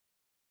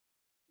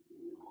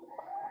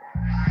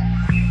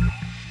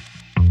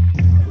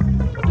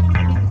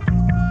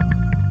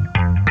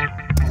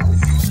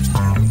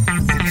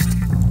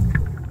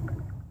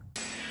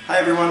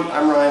everyone,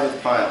 I'm Ryan with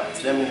Pyle.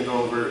 Today I'm going to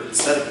go over the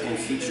setup and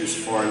features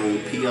for our new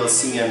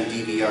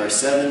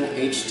PLCMDVR42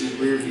 HD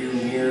rearview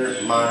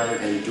mirror monitor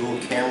and dual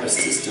camera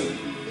system.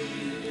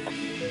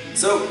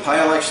 So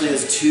Pyle actually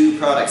has two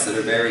products that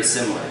are very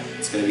similar.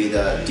 It's going to be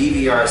the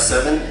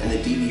DVR7 and the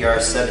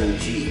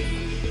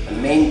DVR7G. The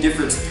main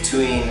difference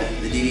between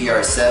the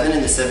DVR7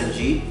 and the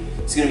 7G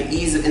is going to be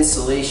ease of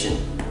installation.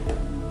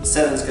 The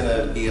 7 is going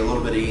to be a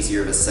little bit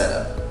easier of a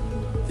setup.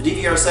 The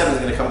DVR7 is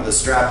going to come with a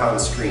strap-on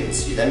screen,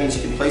 so that means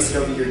you can place it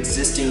over your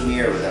existing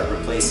mirror without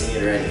replacing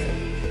it or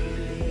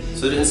anything.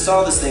 So to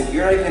install this thing,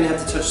 you're not even going to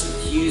have to touch the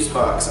fuse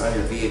box on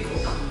your vehicle.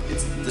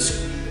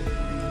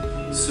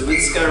 So with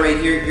this guy right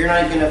here, you're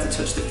not even going to have to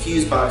touch the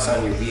fuse box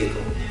on your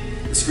vehicle.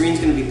 The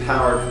screen's going to be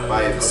powered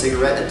by a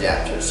cigarette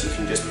adapter, so you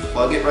can just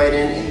plug it right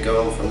in and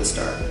go from the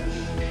start.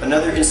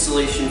 Another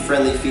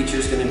installation-friendly feature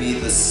is going to be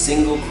the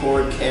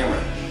single-cord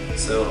camera.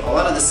 So a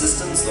lot of the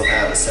systems, they'll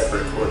have a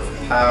separate cord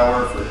for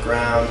power, for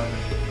ground,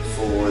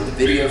 for the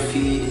video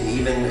feed, and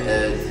even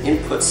an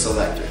input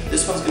selector.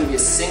 This one's going to be a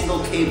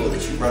single cable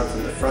that you run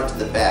from the front to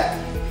the back.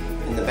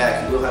 In the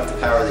back you will have to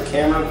power the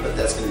camera, but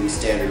that's going to be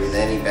standard with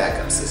any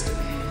backup system.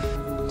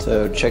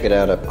 So check it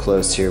out up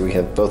close here. We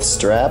have both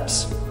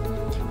straps,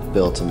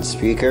 built-in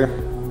speaker,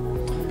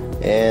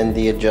 and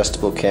the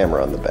adjustable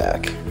camera on the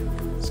back.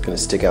 It's going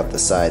to stick out the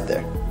side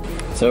there.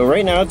 So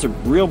right now it's a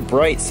real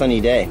bright sunny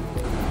day,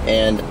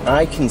 and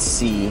I can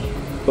see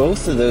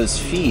both of those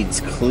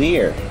feeds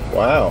clear.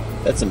 Wow,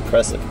 that's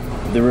impressive.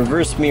 The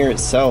reverse mirror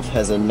itself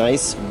has a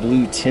nice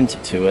blue tint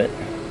to it.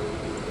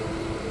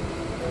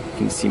 You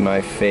can see my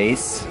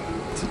face.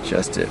 Let's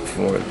adjust it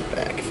for the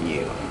back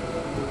view.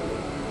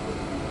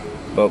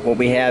 But what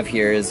we have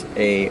here is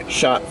a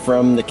shot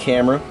from the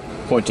camera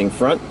pointing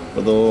front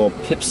with a little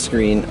pip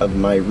screen of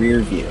my rear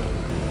view.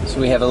 So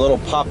we have a little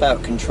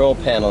pop-out control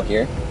panel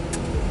here.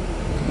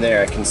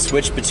 There, I can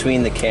switch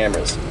between the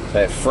cameras. So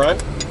I have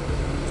front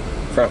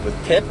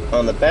with pip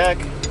on the back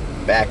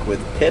with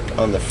pip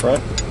on the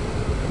front,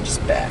 and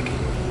just back.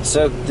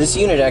 So this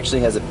unit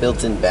actually has a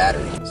built-in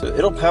battery. So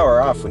it'll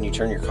power off when you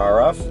turn your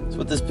car off. So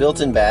what this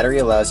built-in battery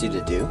allows you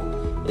to do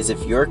is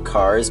if your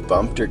car is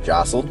bumped or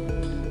jostled,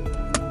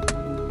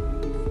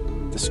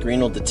 the screen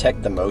will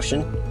detect the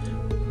motion,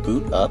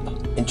 boot up,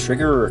 and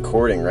trigger a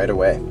recording right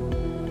away.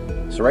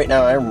 So right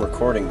now I'm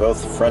recording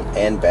both front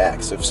and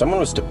back. So if someone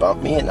was to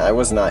bump me and I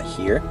was not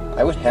here,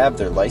 I would have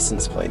their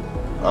license plate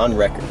on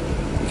record.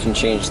 You can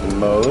change the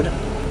mode.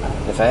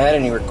 If I had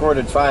any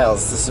recorded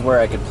files, this is where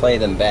I could play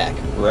them back,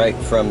 right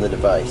from the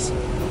device.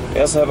 We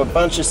also have a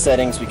bunch of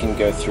settings we can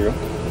go through.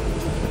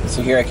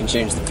 So here I can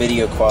change the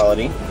video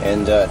quality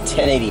and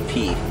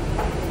 1080p,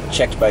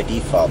 checked by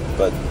default.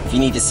 But if you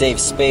need to save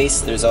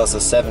space, there's also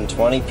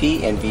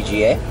 720p and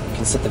VGA. You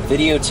can set the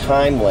video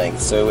time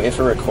length, so if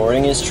a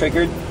recording is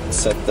triggered,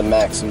 set the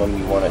maximum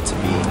you want it to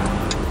be.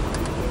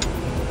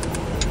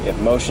 You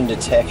have motion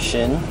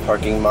detection,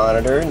 parking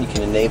monitor, and you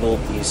can enable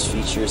these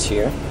features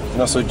here. You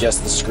can also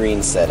adjust the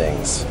screen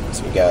settings.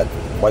 So we got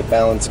white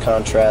balance,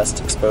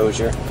 contrast,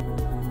 exposure.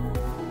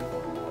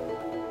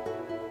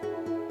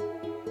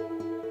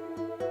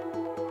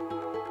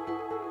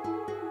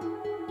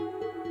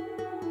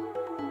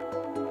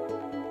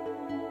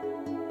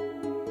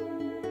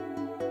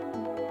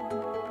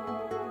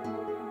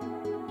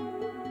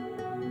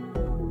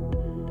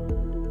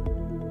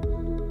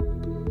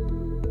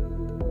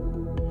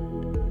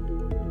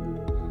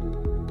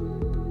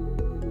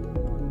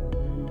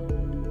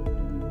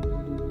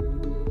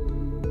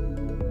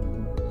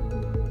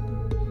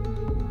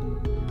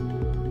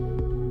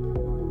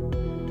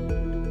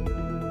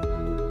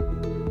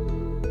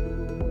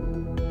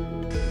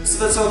 So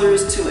that's all there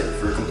is to it.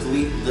 For a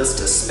complete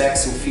list of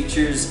specs and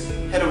features,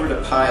 head over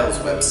to Pyle's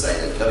website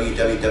at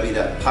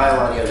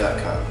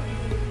www.pyleaudio.com.